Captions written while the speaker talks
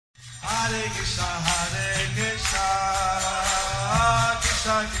Hare Krishna,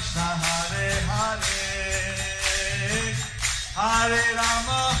 Krishna Krishna, Hare Hare, Hare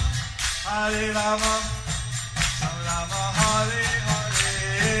Rama, Rama Rama, Hare Hare.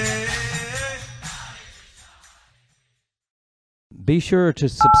 Be sure to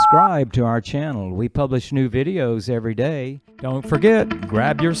subscribe to our channel. We publish new videos every day. Don't forget,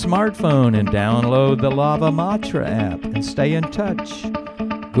 grab your smartphone and download the Lava Matra app and stay in touch.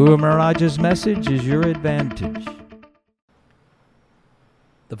 Guru Maharaj's message is your advantage.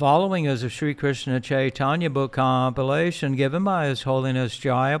 The following is a Sri Krishna Chaitanya book compilation given by His Holiness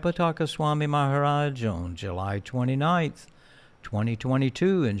Jayapataka Swami Maharaj on July 29th,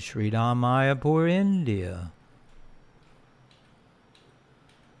 2022 in Sridham, Mayapur, India.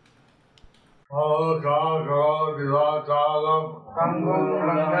 Pangum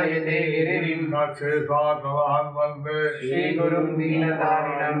Rangayate Giririm Shri Gurum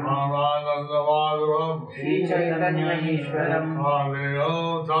Deenadarinam Shri Chaitanya Ishwaram Hari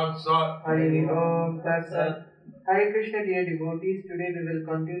Om Tat Sat. Hare Krishna, dear devotees, today we will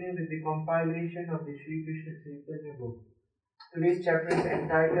continue with the compilation of the Sri Krishna Chaitanya book. Today's chapter is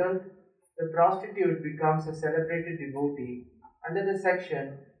entitled The Prostitute Becomes a Celebrated Devotee, under the section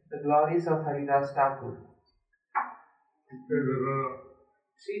The Glories of Haridas Thakur.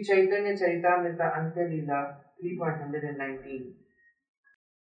 Sri Chaitanya Charitamrita Antya Leela 3.119.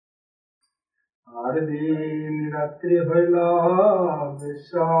 আর দিন রাত্রি হইল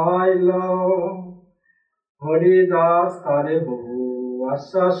বিষাইল হরিদাস তারে বহু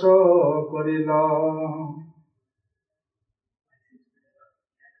আশ্বাস করিল।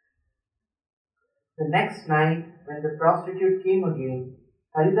 The next night, when the prostitute came again,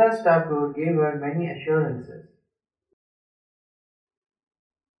 Haridas Thakur gave her many assurances.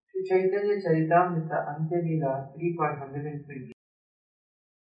 Sri Chaitanya Charitamrita Antya Leela 3.120.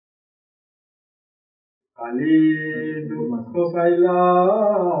 কালি দুঃখ পাইলা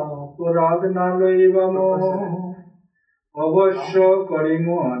অপরাধ না লইবাম অবশ্য করিম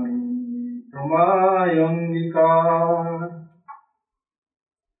আমি তোমায় অঙ্গীকার।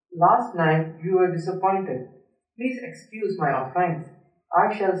 Last night you were disappointed. Please excuse my offense. I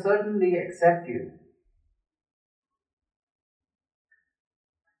shall certainly accept you.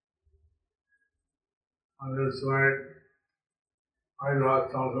 On this night, Haridas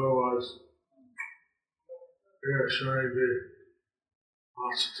Thakur was reassuring the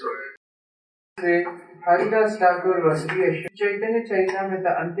prostitute. Haridas Thakur was reassured. Chaitanya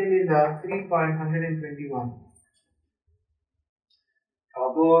Charitamrita Antya Leela 3.121.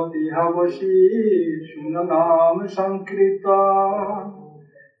 তাবৎ ইহা বসি শুন নাম সংকীর্তন,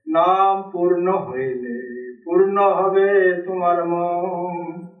 নাম পূর্ণ হইলে পূর্ণ হবে তোমার মন।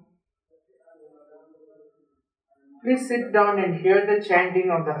 Please sit down and hear the chanting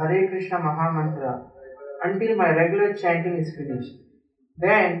of the Hare Krishna Mahamantra until my regular chanting is finished.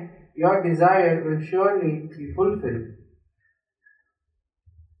 Then your desire will surely be fulfilled.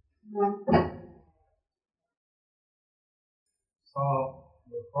 So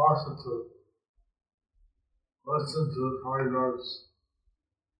the prostitute listened to Haridas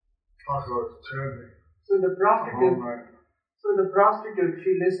Thakur's chanting. So the prostitute,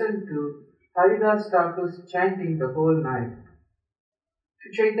 she listened to Haridas Thakur's chanting the whole night. Sri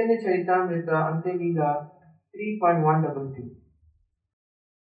Chaitanya Charitamrita Antya Leela 3.122.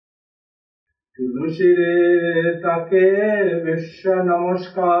 তুলসীরে তাকে বিশ্ব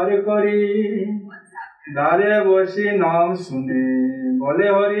নমস্কার করি, দ্বারে বসি নাম শুনে বলে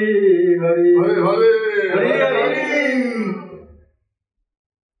Hari Hari Hari Hari.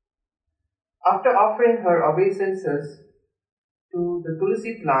 After offering her obeisances to the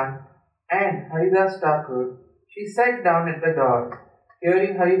Tulsi plant and Haridas Thakur, she sat down at the door.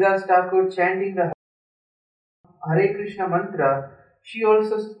 Hearing Haridas Thakur chanting the Hare Krishna mantra, she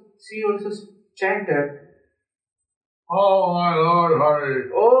also chanted, Oh my Lord Hari!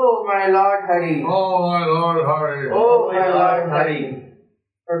 Oh my Lord Hari! Oh my Lord Hari! Oh my Lord Hari!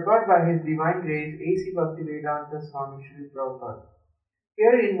 Purport by His Divine Grace A.C. Bhaktivedanta Swami Srila Prabhupada.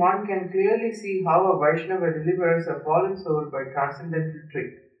 Herein one can clearly see how a Vaishnava delivers a fallen soul by transcendental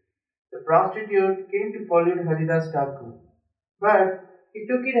trick. The prostitute came to pollute Haridas Thakur, but he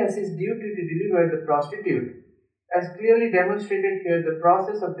took it as his duty to deliver the prostitute. As clearly demonstrated here, the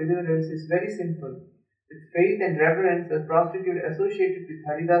process of deliverance is very simple. With faith and reverence, the prostitute associated with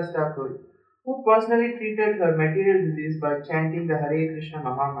Haridas Thakur, who personally treated her material disease by chanting the Hare Krishna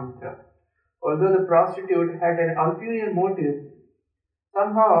Mahamantra. Although the prostitute had an ulterior motive,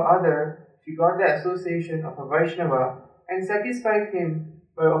 somehow or other she got the association of a Vaishnava and satisfied him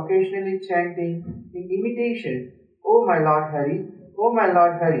by occasionally chanting in imitation, Oh my Lord Hari, Oh my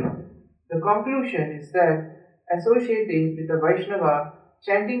Lord Hari. The conclusion is that associating with a Vaishnava,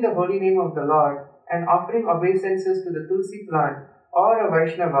 chanting the holy name of the Lord, and offering obeisances to the Tulsi plant or a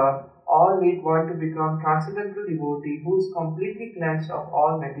Vaishnava all lead one to become transcendental devotee who is completely cleansed of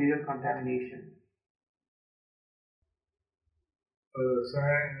all material contamination.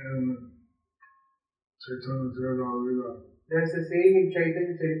 Saying in Chaitanya Charitamrita, There's a saying in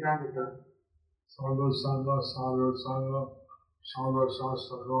Chaitanya Charitamrita, Sadhu Sangha, Sadhu Sangha, Sadhu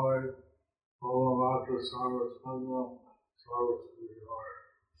Sasagoy, Bhavamatra Sadhu Sangha, Sadhu Sangha.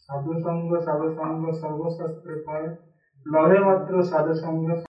 সাধু সঙ্গ সর্বশাস্ত্রে পায়, লহে মাত্র সাধু সঙ্গ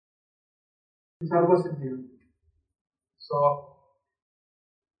সর্বসিদ্ধি। So,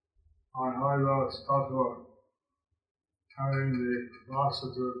 on Haridas Thakur telling the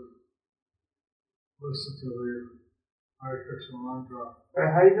prostitute, listen to the Hare Krishna mantra, by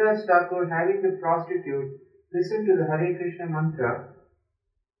Haridas Thakur having the prostitute listen to the Hare Krishna mantra,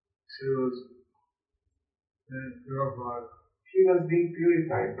 she was being purified. she was being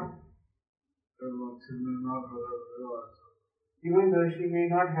purified, Everyone, she may not have realized it. even though she may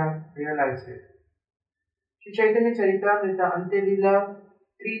not have realized it. Shri Chaitanya Charitamrita Ante Leela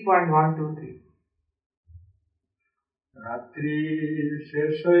 3.123. রাত্রি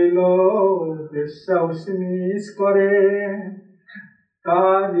শেষ হইল, বেশ্যা উসমিস করে,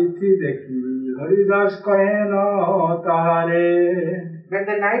 তাহার রীতি দেখি হরিদাস কহেন তাহারে। When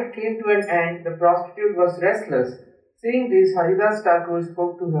the night came to an end, the prostitute was restless. Seeing this, Haridas Thakur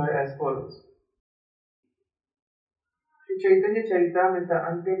spoke to her as follows. Shri Chaitanya Charitamrita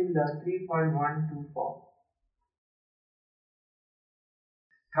Ante Leela 3.124.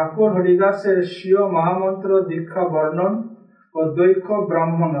 ঠাকুর হরিদাসের স্বীয় মহামন্ত্র দীক্ষা বর্ণন ও দৈক্য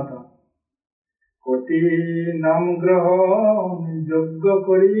ব্রাহ্মণতা, কোটি নাম গ্রহণ যজ্ঞ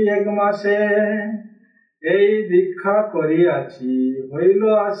করি এক মাসে, এই দীক্ষা করিয়াছি হইল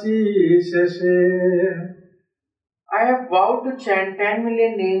আসি শেষে। I have vowed to chant 10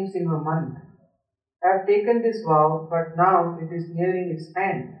 million names in a month. I have taken this vow, but now it is nearing its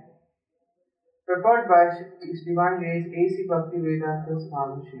end. Purport by His Divine Grace A.C. Bhaktivedanta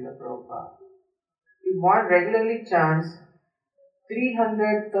Swami Srila Prabhupada. If one regularly chants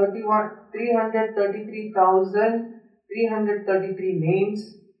 333,333 names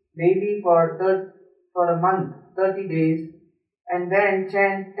daily for a month, 30 days, and then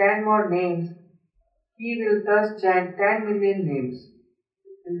chant 10 more names, he will thus chant 10 million names.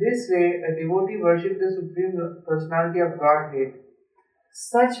 In this way, a devotee worships the Supreme Personality of Godhead.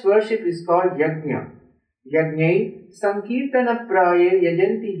 Such worship is called Yajna. Yajnai Sankirtana Praye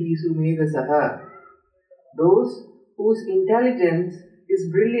Yajantihi Sumedhasaha. Those whose intelligence is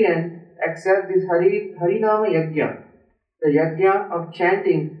brilliant accept this Harinama Yajna, the Yajna of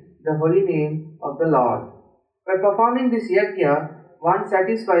chanting the holy name of the Lord. By performing this Yajna, one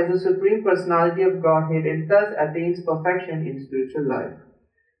satisfies the Supreme Personality of Godhead and thus attains perfection in spiritual life.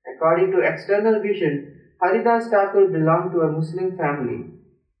 According to external vision, Haridas Thakur belonged to a Muslim family.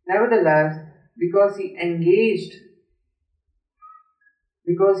 Nevertheless, because he engaged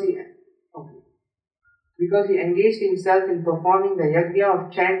himself in performing the yajna of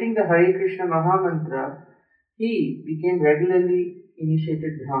chanting the Hare Krishna Mahamantra, he became regularly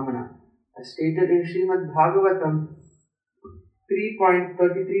initiated Brahmana, as stated in Srimad Bhagavatam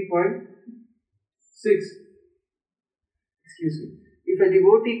 3.33.6. If a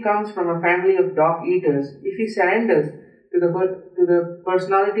devotee comes from a family of dog eaters, if he surrenders to the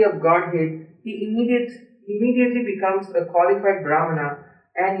personality of Godhead, he immediately becomes a qualified Brahmana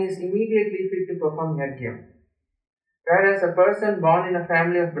and he is immediately fit to perform yajna. Whereas a person born in a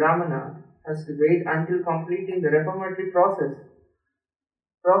family of Brahmana has to wait until completing the reformatory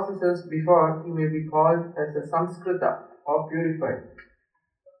processes before he may be called as a Samskrita or purified.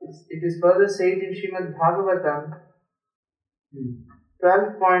 It is further said in Srimad Bhagavatam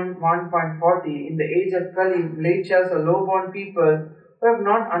 12.1.40, in the age of Kali, Mlechas or low-born people who have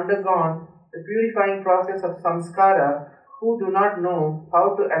not undergone the purifying process of samskara, who do not know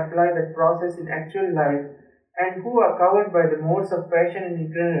how to apply that process in actual life, and who are covered by the modes of passion and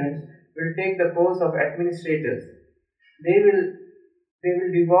ignorance, will take the pose of administrators. They will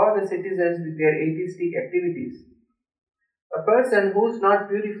devour the citizens with their atheistic activities. A person who is not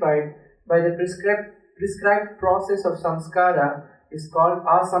purified by the prescribed process of samskara is called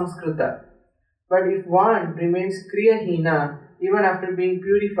asamskrita. But if one remains kriyahina even after being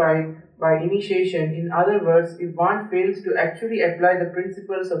purified by initiation, in other words, if one fails to actually apply the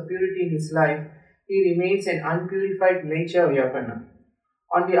principles of purity in his life, he remains an unpurified mlecha or yavana.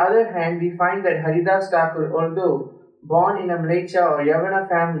 On the other hand, we find that Haridas Thakur, although born in a mlecha or yavana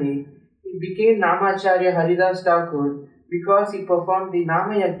family, he became Namacharya Haridas Thakur because he performed the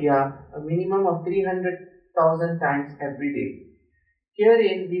Nama Yajna a minimum of 300,000 times every day.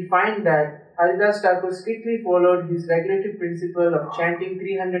 Herein we find that Haridas Thakur strictly followed his regulative principle of chanting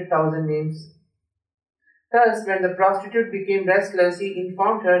 300,000 names. Thus, when the prostitute became restless, he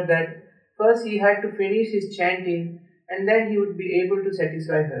informed her that first he had to finish his chanting and then he would be able to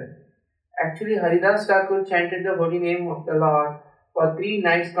satisfy her. Actually, Haridas Thakur chanted the holy name of the Lord for 3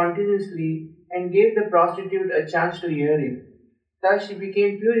 nights continuously and gave the prostitute a chance to hear him. Thus she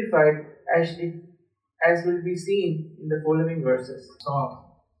became purified as will be seen in the following verses. So,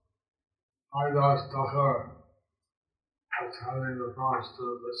 Haridas Thakur was having the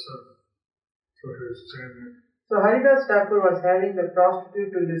prostitute listen to his chanting. So Haridas Thakur was having the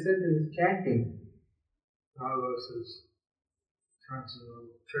prostitute to listen to his chanting. That was his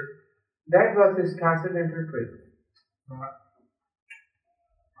transcendental trick. That was his transcendental trick. By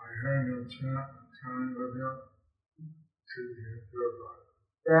hearing him chanting with him, she became purified.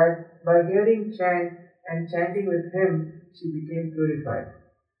 That by hearing chant and chanting with him, she became purified.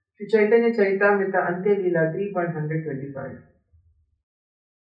 Sri Chaitanya Charitamrita Antya Leela 3.125.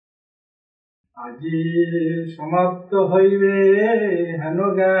 আজি সমাপ্ত হইবে হেন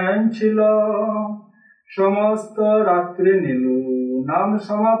জ্ঞান ছিল সমস্ত রাত্রি নীল নাম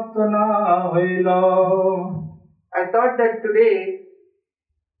সমাপ্ত না হইল I thought that today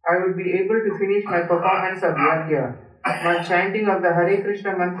I would be able to finish my performance of Yajna, my chanting of the Hare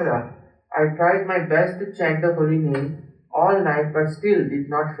Krishna mantra. I tried my best to chant the holy name all night but still did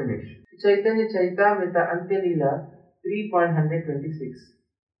not finish. Chaitanya Charitamrita Antya Leela 3.126.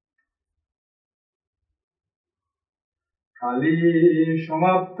 কালি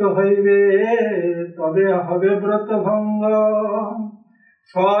সমাপ্ত হইবে তবে হবে ব্রত ভঙ্গ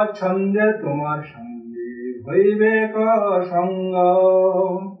স্বচ্ছন্দে তোমার সঙ্গে হইবে সঙ্গ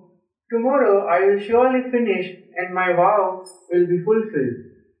Tomorrow I will surely finish and my vow will be fulfilled.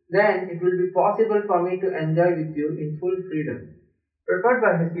 Then it will be possible for me to enjoy with you in full freedom. Prepared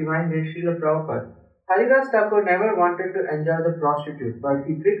by His Divine Grace Srila Prabhupada, Haridas Thakur never wanted to enjoy the prostitute, but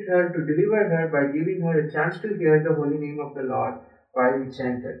he tricked her to deliver her by giving her a chance to hear the holy name of the Lord while he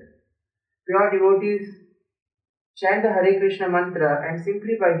chanted. Pure devotees chant the Hare Krishna mantra, and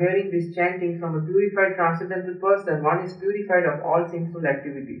simply by hearing this chanting from a purified transcendental person, one is purified of all sinful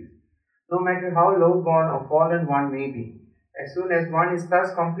activities, no matter how low-born or fallen one may be. As soon as one is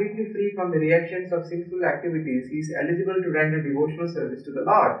thus completely free from the reactions of sinful activities, he is eligible to render devotional service to the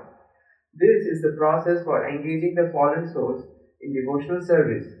Lord. This is the process for engaging the fallen souls in devotional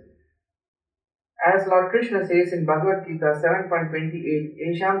service. As Lord Krishna says in Bhagavad Gita 7.28,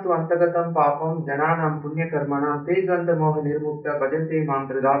 Esham tu antagatam papam jananam punya karmanam te ganta moha nirmukta bhajante mam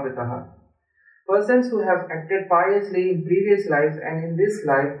tridavataha. Persons who have acted piously in previous lives and in this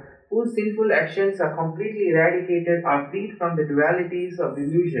life, whose sinful actions are completely eradicated, are freed from the dualities of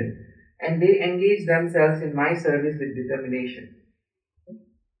illusion, and they engage themselves in my service with determination.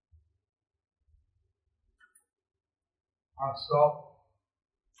 So,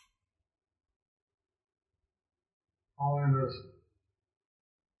 following this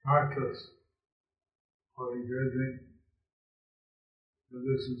practice of engaging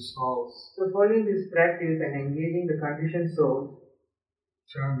conditioned souls, So following this practice and engaging the conditioned souls,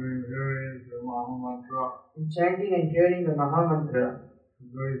 chanting, hearing the Maha Mantra, in chanting and hearing the Maha Mantra,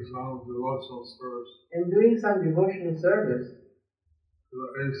 doing some devotional service and doing some devotional service to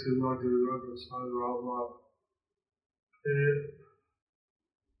the A.C. Bhaktivedanta Swami Prabhupada,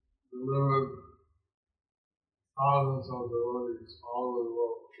 he delivered thousands of devotees all over the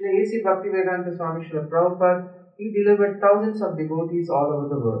world. Srila A.C. Bhaktivedanta Swami Srila Prabhupada, he delivered thousands of devotees all over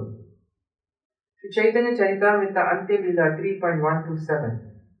the world. Sri Chaitanya Charitamrita Antya Leela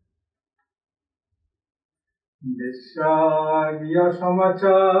 3.127. দেশাগিয়া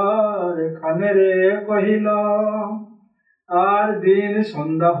সমাচার খানে রে কহিল আর দিন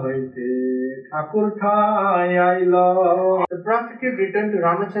সন্ধ্যা হইতে ঠাকুর ঠাই আইল The prostitute returned to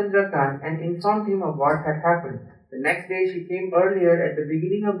Ramachandra Khan and informed him of what had happened. The next day she came earlier at the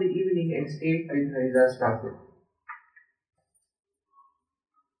beginning of the evening and stayed with Haridas Thakur.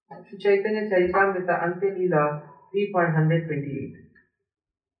 Sri Chaitanya Charitamrita Antya Leela 3.128.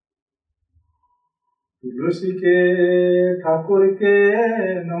 তুলসীকে ঠাকুরকে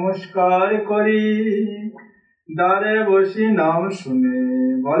নমস্কার করি দ্বারে বসি নাম শুনে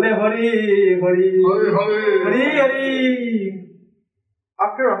বলে Hari Hari Hare Hare. Hari Hari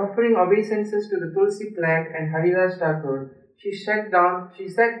After offering obeisances to the Tulsi plant and Haridas Thakur, she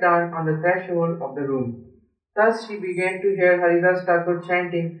sat down on the threshold of the room. Thus she began to hear Haridas Thakur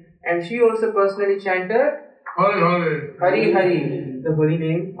chanting, and she also personally chanted Hare Hare. Hari Hari, the holy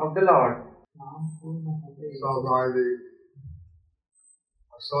name of the Lord. So by the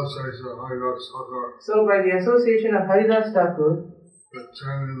association of Haridas Thakur, So by the association of Haridas Thakur, the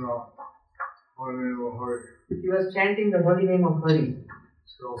chanting the holy name of Hari. he was chanting the holy name of Hari.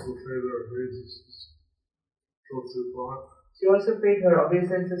 She also paid her obeisances to Tulsi Plant She also paid her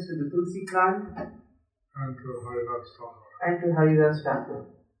obeisances to the Tulsi plant and to Haridas Thakur. and to Haridas Thakur.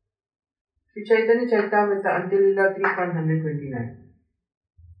 Sri Chaitanya Charitamrita Antya-lila 3.129.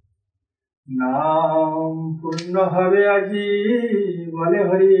 নাম পূর্ণ হবে আজি বলে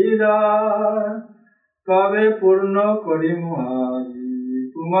হরিদাস তবে পূর্ণ করিম আজি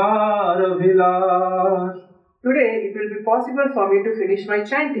তোমার অভিলাষ Today it will be possible for me to finish my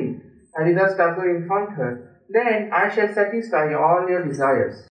chanting. Haridas Thakur informed her. Then I shall satisfy all your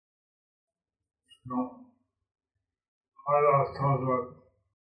desires. No. Haridas Thakur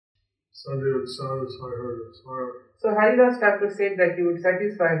said he would satisfy her desire. So Haridas Thakur said that he would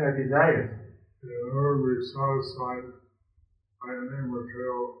satisfy her desires. He will never be satisfied by any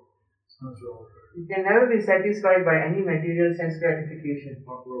material sensual gratification, You can never be satisfied by any material sense gratification,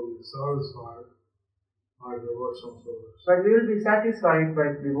 but will be satisfied by devotional service. but we will be satisfied by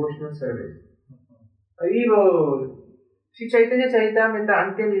devotional service. Haribol. Sri Chaitanya Charitamrita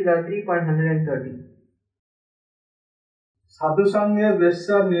Antya-lila 3.130. সাধু সঙ্গে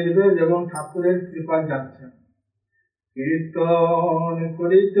বেশ্যা নির্বেদ এবং ঠাকুরের কৃপা যাচ্ছে কীর্তন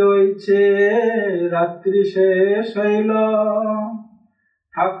করিতে ইচ্ছে রাত্রি শেষ হইল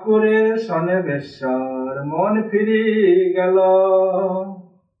ঠাকুরের সনে বেশ্যার মন ফিরি গেল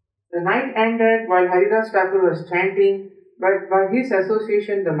The night ended while Haridas Thakur was chanting, but by his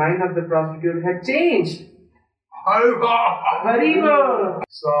association the mind of the prostitute had changed. Haribol.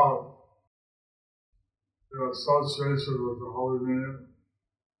 So, the association with the holy name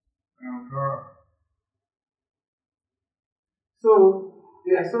and her, So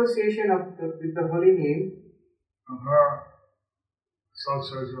the association with the holy name and her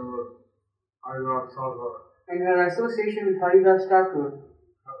association with Haridas Thakur and her association with Haridas Thakur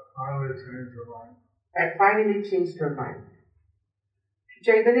finally changed her mind. had finally changed her mind. Sri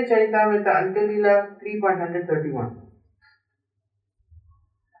Chaitanya Charitamrita Antya-lila 3.131.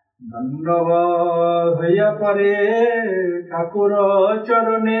 দণ্ডবৎ হইয়া পরে ঠাকুর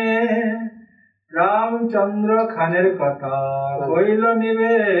চরণে রামচন্দ্র খানের কথা কইল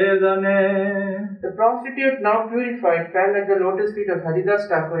নিবেদনে The prostitute, now purified, fell at the lotus feet of Haridas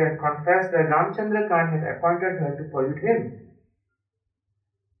Thakur and confessed that Ramchandra Khan had appointed her to pollute him.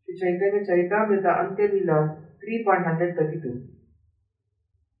 Sri Chaitanya Charitamrita Antya-lila 3.132.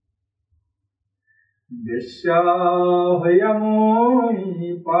 বেশ্যা হইয়া মই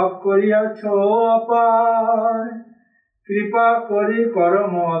পাপ করিয়াছ অপার কৃপা করি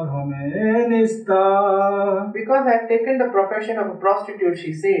করম ধমে নিস্তার Because I have taken the profession of a prostitute,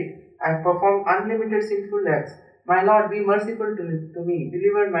 she said, I have performed unlimited sinful acts. My Lord, be merciful to me,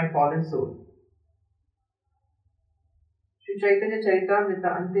 deliver my fallen soul. Sri Chaitanya Charitamrita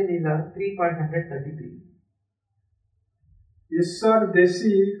Antya-lila 3.133. ঈশ্বর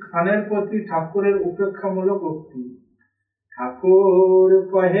দেশি খানের প্রতি ঠাকুরের উপেক্ষামূলক উক্তি ঠাকুর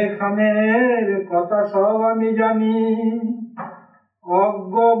কহে খানের কথা সব আমি জানি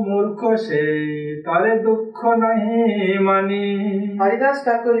অজ্ঞ মূর্খ সে তারে দুঃখ নাহি মানি Haridas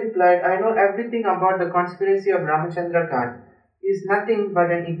Thakur replied, I know everything about the conspiracy of Ramachandra Khan. He is nothing but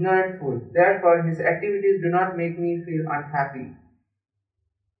an ignorant fool. Therefore, his activities do not make me feel unhappy.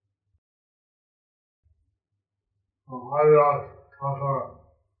 Haridas Thakur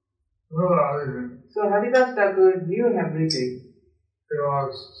knew everything. So Haridas Thakur knew everything. He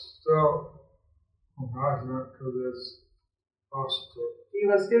was still compassionate to this prostitute He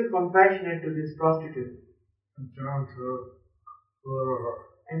was still compassionate to this prostitute and trying to deliver her.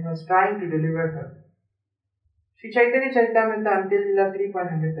 and was trying to deliver her. Sri Chaitanya Charitamrita Antya-lila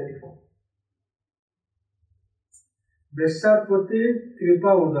 3.134. বেশ্যার প্রতি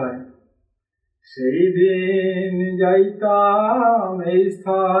কৃপা উদয় সেই দিন যাইতাম এই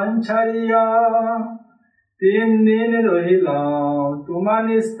স্থান ছাড়িয়া 3 দিন রহিলাম তোমার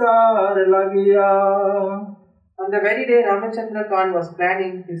নিস্তার লাগিয়া On the very day Ramachandra Khan was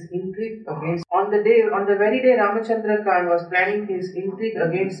planning his intrigue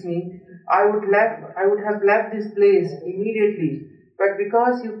against me, I would have left this place immediately. But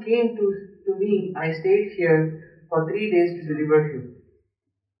because you came to me, I stayed here for 3 days to deliver you.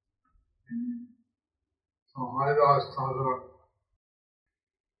 So Haridas Thakur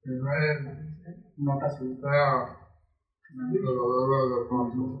remained there to deliver the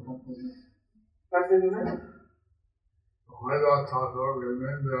prostitute. Haridas Thakur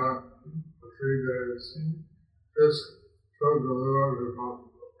remained there for 3 days just to deliver the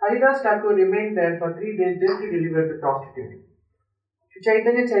prostitute. Haridas Thakur remained there for 3 days just to deliver the prostitute. Sri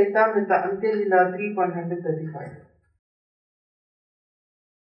Chaitanya Charitamrita Antya Lila 3.135.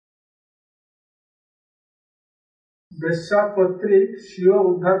 বেশ্যা কর্তৃক স্বীয়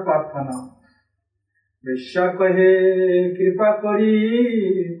উদ্ধার প্রার্থনা। বেশ্যা কহে কৃপা করি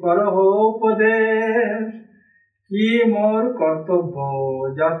করহ উপদেশ, কি মোর কর্তব্য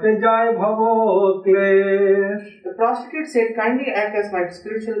যাতে যায় ভব ক্লেশ। The prostitute said, kindly act as my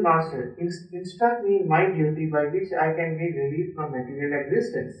spiritual master. Instruct me in my duty by which I can get relief from material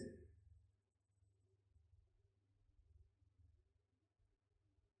existence.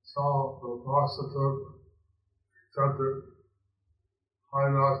 So the prostitute said that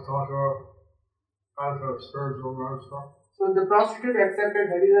Haridas Thakur as a spiritual master. So the prostitute accepted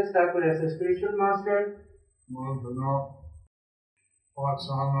Haridas Thakur as a spiritual master. Wanted to know what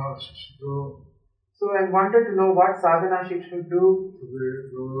sadhana she should do So I wanted to know what sadhana she should do to be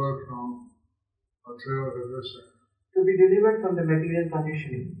delivered from material conditioning. to be delivered from the material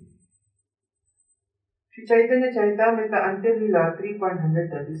conditioning. Sri Chaitanya Charitamrita Antya Lila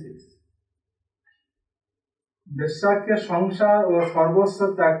 3.136. বেশ্যাকে সংসার ও সর্বস্ব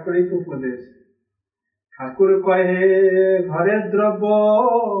ত্যাগ করিতে উপদেশ। ঠাকুর কহে ঘরের দ্রব্য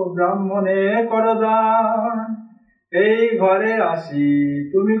ব্রাহ্মণে কর দান, এই ঘরে আসি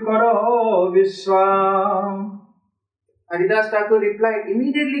তুমি কর বিশ্রাম। Haridas Thakur replied,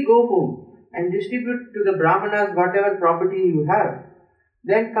 immediately go home and distribute to the brahmanas whatever property you have.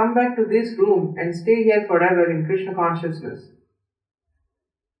 Then come back to this room and stay here forever in Krishna consciousness.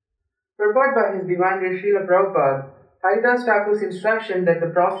 Purport by His Divine Grace Srila Prabhupada, Haridas Thakur's instruction that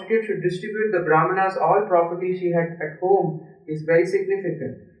the prostitute should distribute the brahmanas all property she had at home is very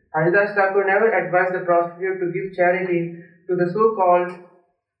significant. Haridas Thakur never advised the prostitute to give charity to the so-called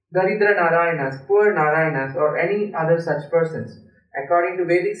Daridra Narayanas, poor Narayanas, or any other such persons. According to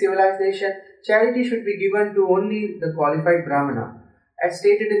Vedic civilization, charity should be given to only the qualified Brahmana. As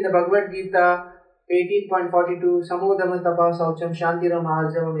stated in the Bhagavad Gita 18.42, Samodama Tapa Saucham Shantiram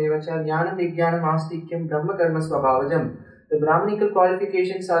Arjavam Evacha Jnanam Vijnanam Astikyam Brahma Karma Swabhavajam. The Brahmanical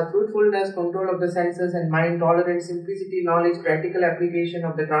qualifications are truthfulness, control of the senses and mind, tolerance, simplicity, knowledge, practical application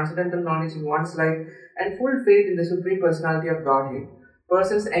of the transcendental knowledge in one's life, and full faith in the Supreme Personality of Godhead.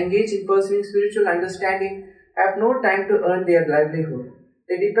 Persons engaged in pursuing spiritual understanding have no time to earn their livelihood.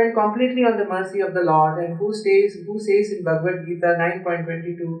 They depend completely on the mercy of the Lord, and who says in Bhagavad Gita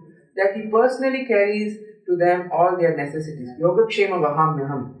 9.22 that He personally carries to them all their necessities. Yogakshema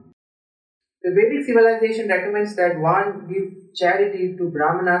Vahamyaham. The Vedic civilization recommends that one give charity to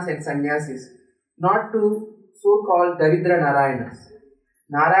Brahmanas and Sannyasis, not to so-called Daridra Narayanas.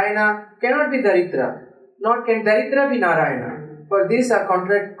 Narayana cannot be Daridra, nor can Daridra be Narayana, for these are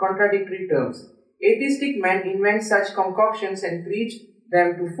contradictory terms. Atheistic men invent such concoctions and preach them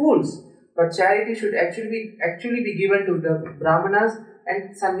to fools, but charity should actually be given to the Brahmanas and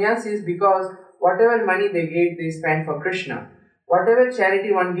Sannyasis, because whatever money they get, they spend for Krishna. Whatever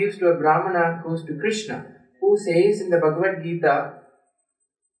charity one gives to a Brahmana goes to Krishna, who says in the Bhagavad Gita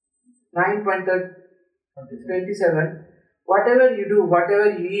 9.27, whatever you do, whatever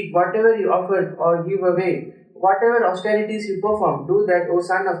you eat, whatever you offer or give away, whatever austerities you perform, do that, O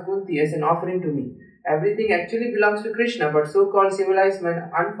son of Kunti, as an offering to me. Everything actually belongs to Krishna, but so-called civilized men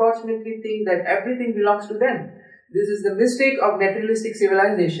unfortunately think that everything belongs to them. This is the mistake of materialistic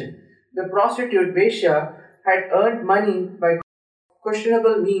civilization. The prostitute Vaishya had earned money by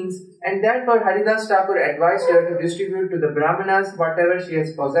questionable means, and therefore Haridas Thakur advised her to distribute to the Brahmanas whatever she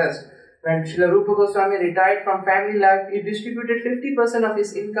has possessed. When Srila Rupa Goswami retired from family life, he distributed 50% of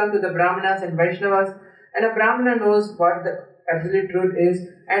his income to the Brahmanas and Vaishnavas, and a Brahmana knows what the absolute truth is,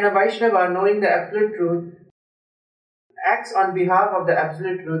 and a Vaishnava, knowing the absolute truth, acts on behalf of the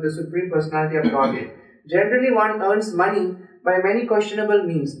absolute truth, the Supreme Personality of Godhead. Generally, one earns money by many questionable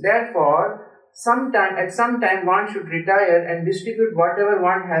means. Therefore, at some time one should retire and distribute whatever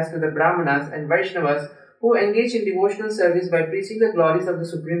one has to the Brahmanas and Vaishnavas who engage in devotional service by preaching the glories of the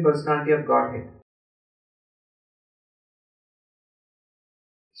Supreme Personality of Godhead.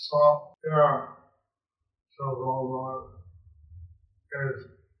 So, yeah, so Lord is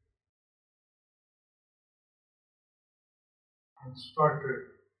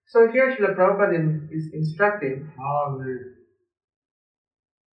instructed So here Srila Prabhupada is instructing how the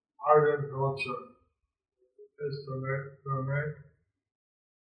ardent culture is to make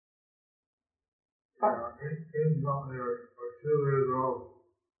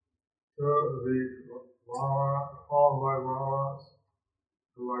all by Brahmas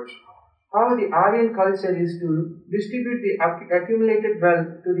to Vaishnavas. how the Aryan culture is to distribute the accumulated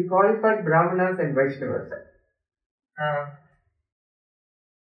wealth to the qualified Brahmanas and Vaishnavas. And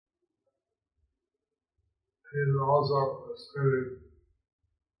he also stated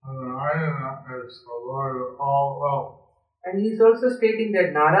is the Lord of all wealth. And he is also stating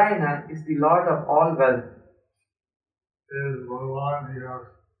that Narayana is the Lord of all wealth. He is Bhagavan, he has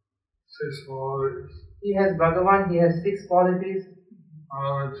 6 qualities, He has Bhagavan, he has 6 qualities,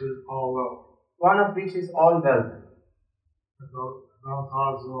 one of which is all wealth. one of which is all wealth. No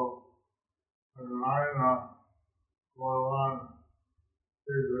possible for Narayana, Bhagavan,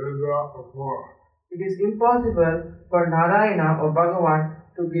 is Daridra or poor. It is impossible for Narayana or Bhagavan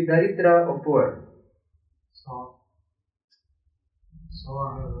to be Daridra or poor. So,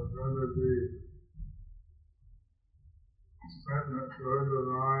 someone has invented the statement Daridra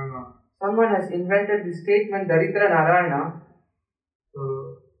Narayana Someone has invented the statement Daridra Narayana to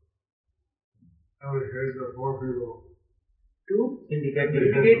indicate the poor people. to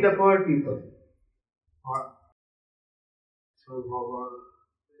indicate the poor people. But, so Bhagavan,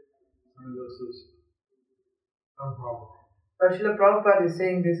 and this is improper. But Srila Prabhupada is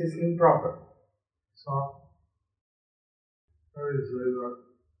saying this is improper. So, they say that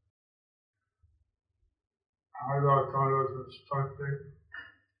Haridas is instructing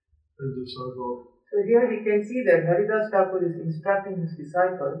his disciple So here we can see that Haridas Thakur is instructing his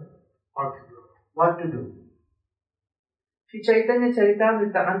disciple what to do. what to do. Sri Chaitanya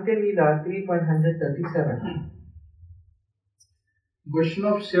Charitamrita Antya Leela 3.137.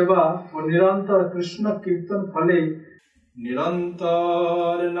 বৈষ্ণব সেবা ও নিরন্তর কৃষ্ণ কীর্তন ফলে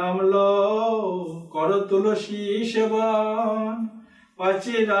নিরন্তর নাম লও কর তুলসী সেবন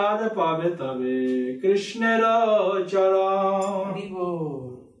পাচে রাধ পাবে তবে কৃষ্ণের চরণ।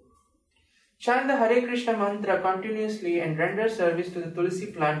 Chant the Hare Krishna mantra continuously and render service to the Tulsi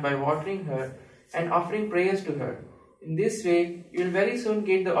plant by watering her and offering prayers to her. In this way, you will very soon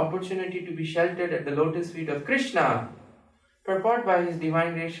get the opportunity to be sheltered at the lotus feet of Krishna. Purport by His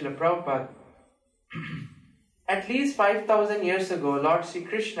Divine Grace Srila Prabhupada. At least 5,000 years ago, Lord Sri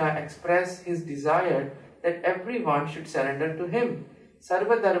Krishna expressed his desire that everyone should surrender to him.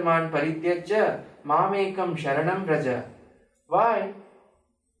 Sarva dharman parityajya mamekam sharanam vraja. Why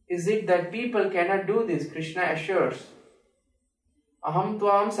is it that people cannot do this? Krishna assures, Aham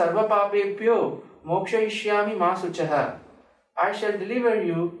tvam sarva papepyo mokshayishyami ma suchaha. I shall deliver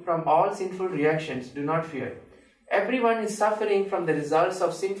you from all sinful reactions. Do not fear. Everyone is suffering from the results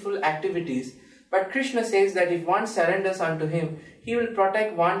of sinful activities, but Krishna says that if one surrenders unto him, he will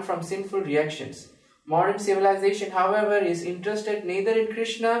protect one from sinful reactions. Modern civilization, however, is interested neither in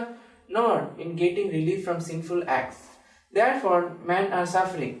Krishna nor in getting relief from sinful acts. Therefore, men are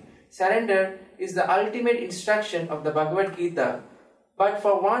suffering. Surrender is the ultimate instruction of the Bhagavad Gita. But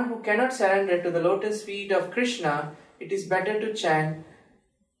for one who cannot surrender to the lotus feet of Krishna, it is better to chant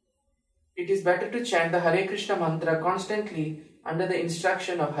the Hare Krishna mantra constantly under the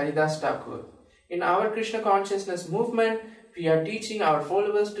instruction of Haridas Thakur. In our Krishna consciousness movement, we are teaching our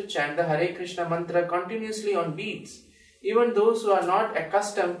followers to chant the Hare Krishna mantra continuously on beats. Even those who are not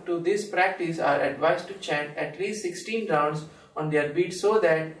accustomed to this practice are advised to chant at least 16 rounds on their beats so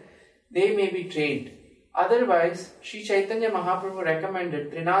that they may be trained. Otherwise, Sri Chaitanya Mahaprabhu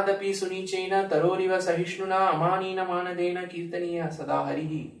recommended Trinadapi Sunichena Taroriva Sahishnuna Amanina Manadena Kirtaniya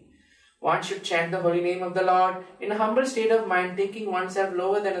Sadaharihi. One should chant the holy name of the Lord in a humble state of mind, thinking oneself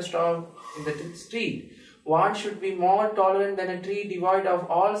lower than a straw in the street. One should be more tolerant than a tree devoid of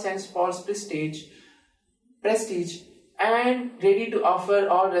all sense false prestige, and ready to offer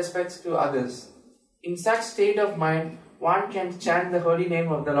all respects to others. In such state of mind, one can chant the holy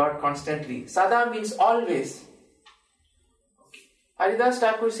name of the Lord constantly. Sada means always. Haridas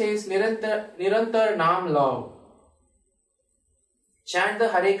Thakur says, Nirantar Naam Lao. Chant the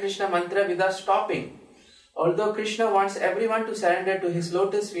Hare Krishna mantra without stopping. Although Krishna wants everyone to surrender to his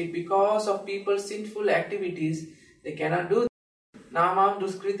lotus feet, because of people's sinful activities, they cannot do this. Namam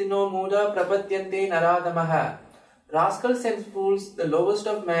duskritino muda prapatyante naradamaha. Rascals and fools, the lowest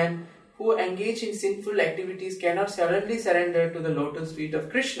of men, who engage in sinful activities cannot suddenly surrender to the lotus feet of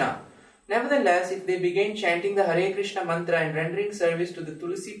Krishna. Nevertheless, if they begin chanting the Hare Krishna mantra and rendering service to the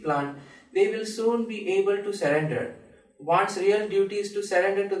Tulsi plant, they will soon be able to surrender. One's real duty is to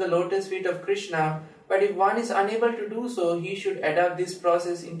surrender to the lotus feet of Krishna, but if one is unable to do so, he should adopt this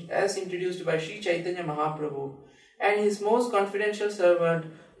process as introduced by Sri Chaitanya Mahaprabhu and his most confidential servant,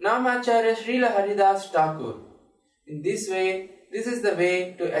 Namacharya Srila Haridas Thakur. In this way, this is the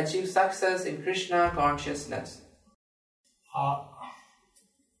way to achieve success in Krishna consciousness.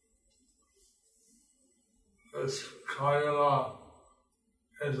 This Kali Yuga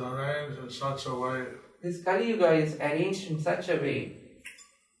is arranged in such a way This Kali Yuga is arranged in such a way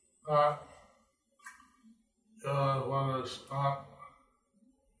that one is not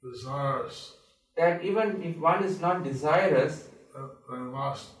desirous, that even if one is not desirous, they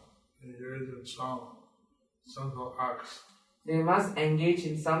must engage engage in some sinful acts. They must engage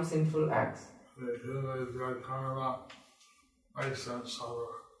in some sinful acts. They accumulate bad karma, makes them suffer.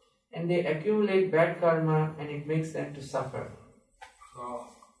 And they accumulate bad karma and it makes them to suffer. So,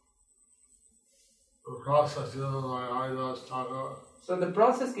 the process given by Haridas Thakur, So the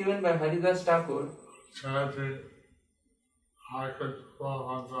process given by Haridas Thakur, chanting Hare Krishna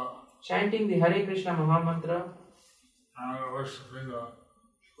mantra chanting the Hare Krishna Mahamantra and worshipping the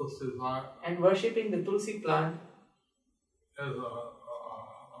Tulsi plant and worshipping the Tulsi plant is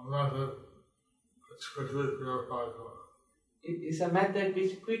a method which quickly purifies one. it is a method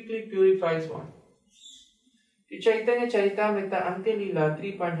which quickly purifies one. To Chaitanya Charitamrita Antya Leela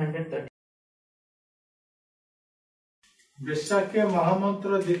 3.130. বেশ্যাকে মহামন্ত্র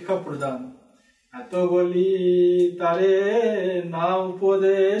দীক্ষা প্রদান এত বলি তারে না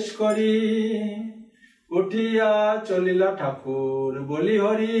উপদেশ করি উঠিয়া চলিলা ঠাকুর বলি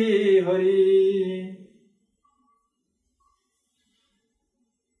Hari Hari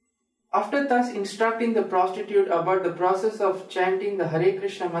After thus instructing the prostitute about the process of chanting the Hare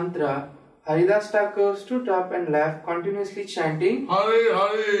Krishna mantra, Haridas Thakur stood up and left, continuously chanting Hari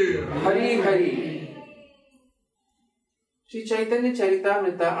Hari! Hari Hari. Sri Chaitanya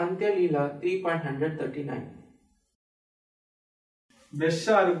Charitamrita Antya Leela 3.139.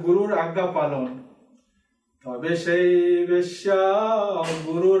 বেশ্যার গুরুর আজ্ঞা পালন তবে সেই বেশ্যা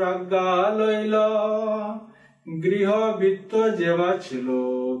গুরুর আজ্ঞা লইল গৃহবৃত্ত যেবা ছিল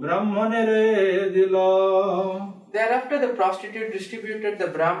ব্রাহ্মণের দিল Thereafter the prostitute distributed the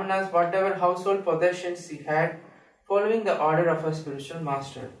brahmanas whatever household possessions he had, following the order of her spiritual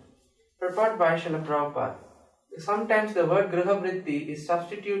master. Purport by Srila Prabhupada. Sometimes the word Grihavritti is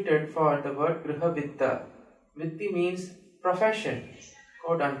substituted for the word Grihavitta. Vitti means profession,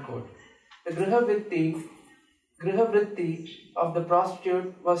 quote unquote. The Grihavritti of the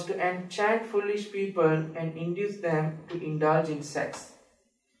prostitute was to enchant foolish people and induce them to indulge in sex.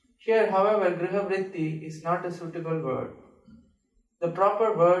 Here, however, Grihavritti is not a suitable word. The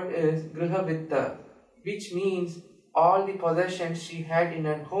proper word is Grihavitta, which means all the possessions she had in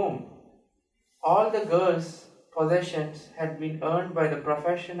her home. All the girls' possessions had been earned by the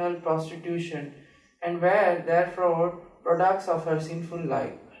professional prostitution and were therefore products of her sinful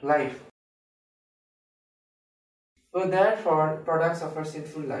life.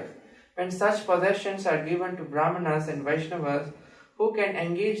 When such possessions are given to Brahmanas and Vaishnavas who can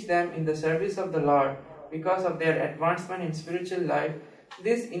engage them in the service of the Lord because of their advancement in spiritual life,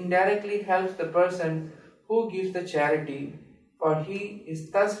 this indirectly helps the person who gives the charity, for he is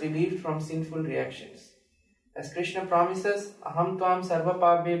thus relieved from sinful reactions. As Krishna promises, Aham Tvam Sarva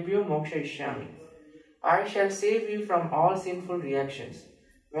Pabebhyo Mokshayishyami. I shall save you from all sinful reactions.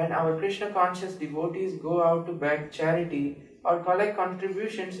 When our Krishna conscious devotees go out to beg charity or collect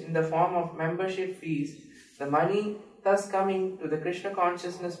contributions in the form of membership fees, the money thus coming to the Krishna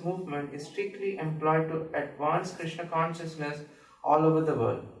consciousness movement is strictly employed to advance Krishna consciousness all over the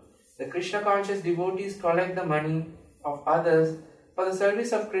world. The Krishna conscious devotees collect the money of others for the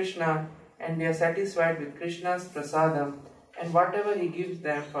service of Krishna and they are satisfied with Krishna's prasadam and whatever he gives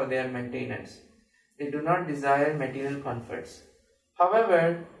them for their maintenance. They do not desire material comforts.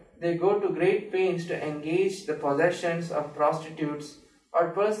 However, they go to great pains to engage the possessions of prostitutes or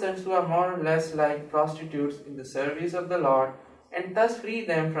persons who are more or less like prostitutes in the service of the Lord and thus free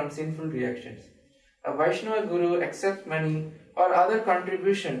them from sinful reactions. A Vaishnava Guru accepts money or other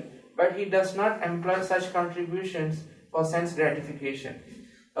contribution, but he does not employ such contributions for sense gratification.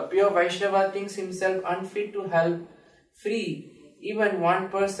 A pure Vaishnava thinks himself unfit to help free even one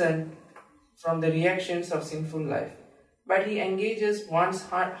person from the reactions of sinful life. But he engages one's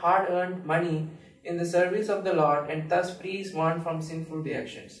hard-earned money in the service of the Lord and thus frees one from sinful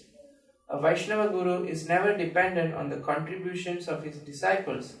reactions. A Vaishnava Guru is never dependent on the contributions of his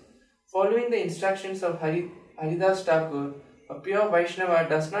disciples. Following the instructions of Haridas Thakur, a pure Vaishnava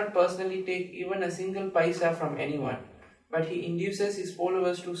does not personally take even a single paisa from anyone, but he induces his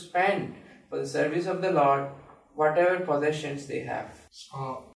followers to spend for the service of the Lord whatever possessions they have.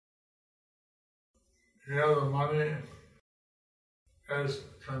 So, here the money is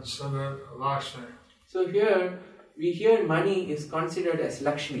considered Lakshmi. So here we hear money is considered as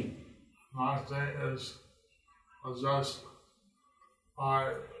Lakshmi. Lakshmi is possessed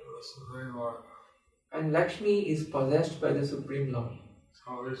by the Supreme Lord. And Lakshmi is possessed by the Supreme Lord.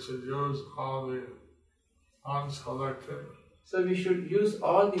 So we should use all the funds collected So we should use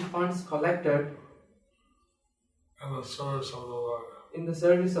all the funds collected in the service of the Lord. in the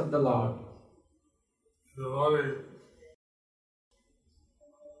service of the Lord. The Lord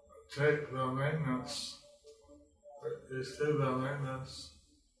take the maintenance,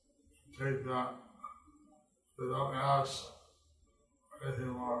 take that. They don't ask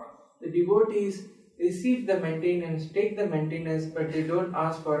anything more. The devotees receive the maintenance, take the maintenance, but they don't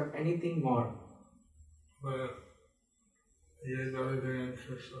ask for anything more. They engage everything in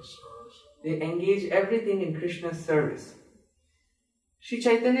Krishna's service. They engage everything in Krishna's service. Shri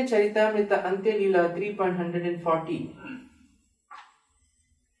Chaitanya Charitamrita Antya Leela 3.140.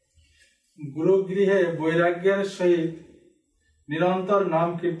 গুরুগৃহে বৈরাগ্যের সহিত নিরন্তর নাম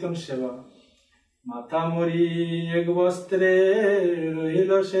কীর্তন সেবা মাথা মরি এক বস্ত্রে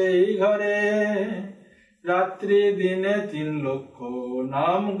রহিল সেই ঘরে রাত্রি দিনে 3 লক্ষ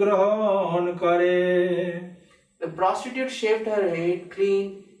নাম গ্রহণ করে The prostitute shaved her head clean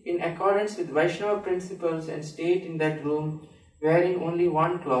in accordance with Vaishnava principles and stayed in that room wearing only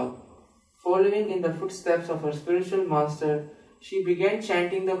one cloth. Following in the footsteps of her spiritual master, she began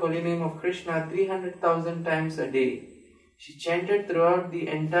chanting the holy name of Krishna 300,000 times a day. She chanted throughout the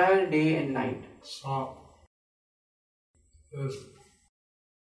entire day and night. So,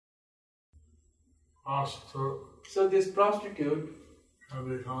 this prostitute had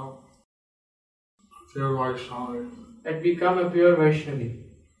become a pure Vaishnavi. Had become a pure Vaishnavi.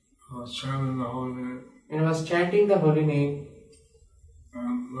 Chanting the holy name. And was chanting the holy name.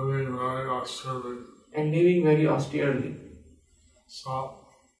 And living very austerely. And living very austerely. So,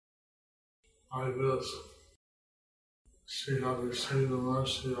 like this, she had received the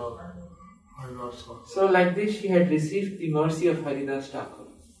mercy of Haridas Thakur. So like this she had received the mercy of Haridas Thakur.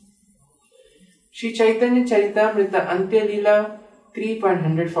 Shri Chaitanya Charitamrita Antya Leela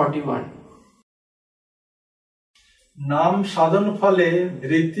 3.141. নাম সাধন ফলে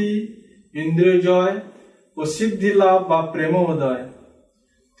ধৃতি ইন্দ্রিয় জয় ও সিদ্ধি লাভ বা প্রেমোদয়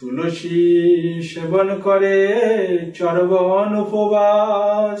তুলসী সেবন করে চরবন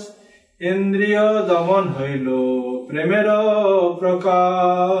উপবাস ইন্দ্রিয় দমন হইল প্রেমের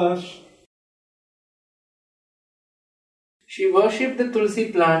প্রকাশ She worshipped the tulsi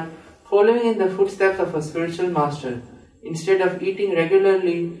plant, following in the footsteps of her spiritual master. Instead of eating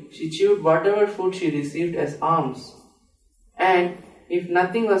regularly, she chewed whatever food she received as alms. And if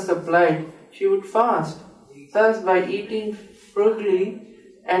nothing was supplied, she would fast. Thus, by eating frugally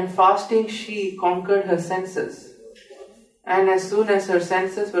and fasting, she conquered her senses. And as soon as her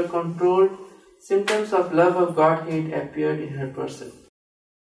senses were controlled, symptoms of love of Godhead appeared in her person.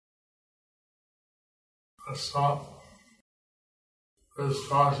 This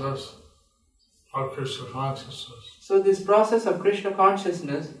process of Krishna consciousness. So this process of Krishna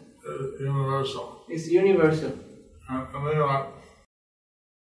consciousness is universal. And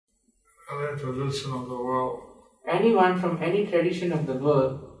any tradition of the world, anyone from any tradition of the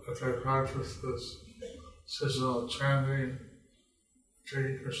world, if they practice this system of chanting,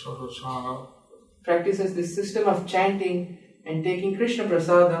 taking Krishna prasadam, practices this system of chanting and taking Krishna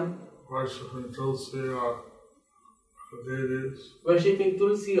prasadam, worshipping Tulsi or the deities, worshipping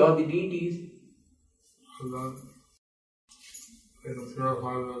Tulsi or the deities, and then they can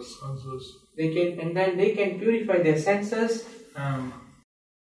purify their senses. They can purify their senses and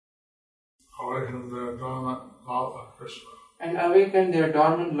awaken their dormant love of Krishna. And awaken their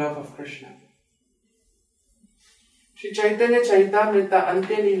dormant love of Krishna. Shri Chaitanya Charitamrita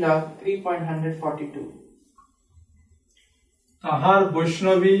Antya Leela 3.142. তাহার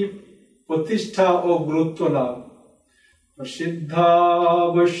বৈষ্ণবী প্রতিষ্ঠা ও গুরুত্ব লাভ সিদ্ধা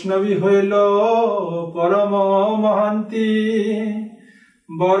বৈষ্ণবী হইল পরম মহান্তি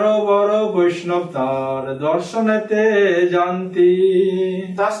বড় বড় বৈষ্ণব তার দর্শনেতে জানতি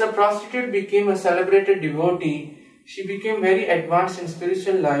Thus the prostitute became a celebrated devotee. She became very advanced in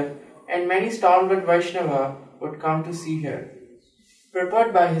spiritual life, and many stalwart Vaishnava would come to see her. Purport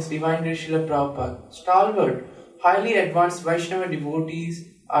by His Divine Grace Srila Prabhupada. Stalwart, highly advanced Vaishnava devotees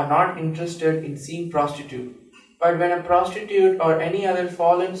are not interested in seeing prostitute. But when a prostitute or any other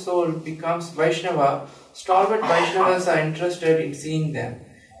fallen soul becomes Vaishnava, stalwart Vaishnavas are interested in seeing them.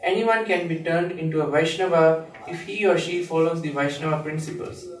 Anyone can be turned into a Vaishnava if he or she follows the Vaishnava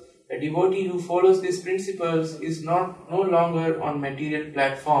principles. A devotee who follows these principles is no longer on material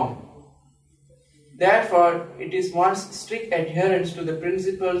platform. Therefore, it is one's strict adherence to the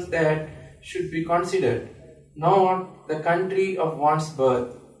principles that should be considered, not the country of one's birth.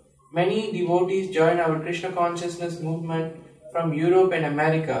 Many devotees join our Krishna consciousness movement from Europe and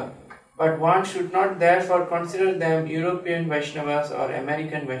America, but one should not therefore consider them European Vaishnavas or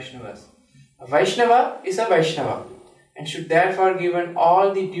American Vaishnavas. A Vaishnava is a Vaishnava and should therefore given all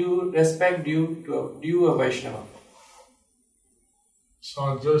the due respect due a Vaishnava. So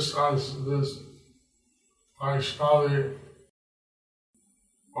just as this Vaishnavi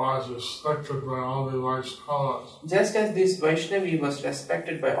was respected by all the Vaishnavas, Just as this Vaishnavi was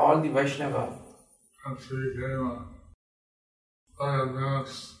respected by all the Vaishnava, and she became a very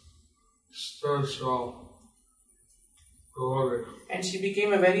advanced spiritual devotee and she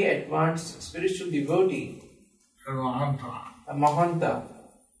became a very advanced spiritual devotee, in Mahanta. a Mahanta.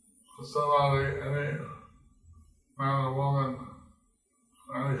 Similarly, any man or woman,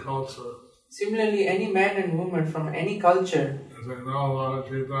 any culture, Similarly, any man and woman from any culture, if they know about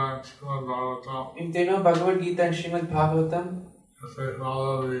Gita and Srimad Bhagavatam, if they know Bhagavad Gita and Srimad Bhagavatam, if they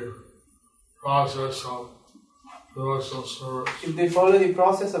follow the process of devotional service, if they follow the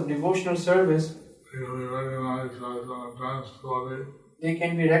process of devotional service, they will be recognized as an advanced devotee they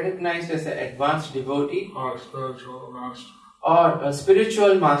can be recognized as an advanced devotee or spiritual master. or a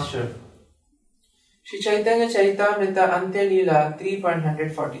spiritual master. Shri Chaitanya Charitamrita Antya Leela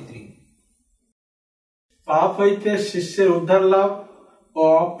 3.143. পাপ হইতে শিষ্যের উদ্ধার লাভ ও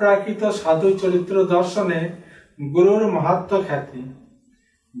অপ্রাকৃত সাধু চরিত্র দর্শনে গুরুর মাহাত্ম্য খ্যাতি।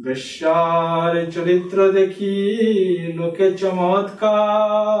 বেশ্যার চরিত্র দেখি লোকে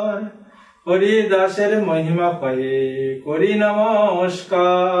চমৎকার, হরিদাসের মহিমা পায়ে করি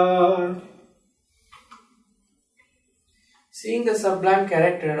নমস্কার। Seeing the sublime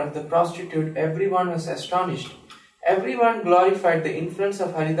character of the prostitute, everyone was astonished. Everyone glorified the influence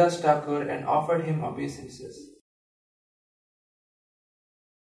of Haridas Thakur and offered him obeisances.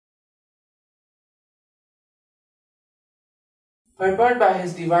 Purport by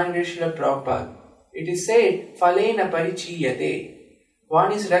His Divine Grace Srila Prabhupada, it is said, Phalena parichiyate.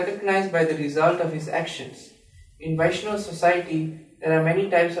 One is recognized by the result of his actions. In Vaishnava society, there are many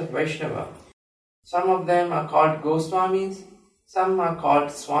types of Vaishnava. Some of them are called Goswamis, some are called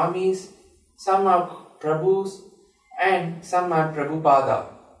Swamis, some are Prabhus, and some are Prabhupada.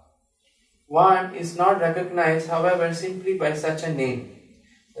 One is not recognized, however, simply by such a name.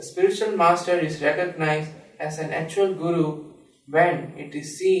 The spiritual master is recognized as an actual guru when it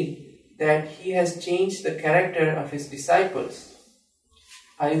is seen that he has changed the character of his disciples.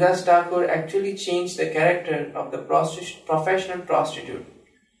 Haridas Thakur actually changed the character of the professional prostitute.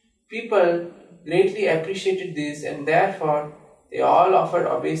 People greatly appreciated this and therefore they all offered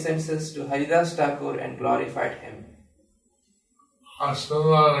obeisances to Haridas Thakur and glorified him.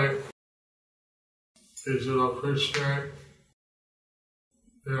 Similarly, we should appreciate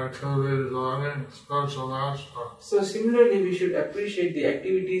the activities of any spiritual master So similarly, we should appreciate the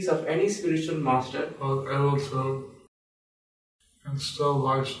activities of any spiritual master who is able to instill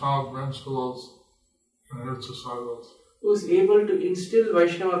Vaishnava principles in his disciples. who is able to instill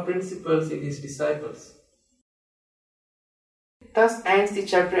Vaishnava principles in his disciples. Thus ends the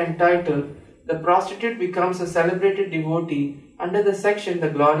chapter entitled, The Prostitute Becomes a Celebrated Devotee, under the section The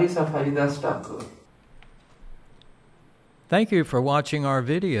Glories of Haridas Thakur. Thank you for watching our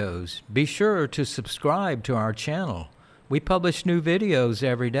videos. Be sure to subscribe to our channel. We publish new videos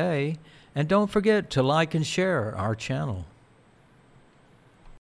every day, and don't forget to like and share our channel.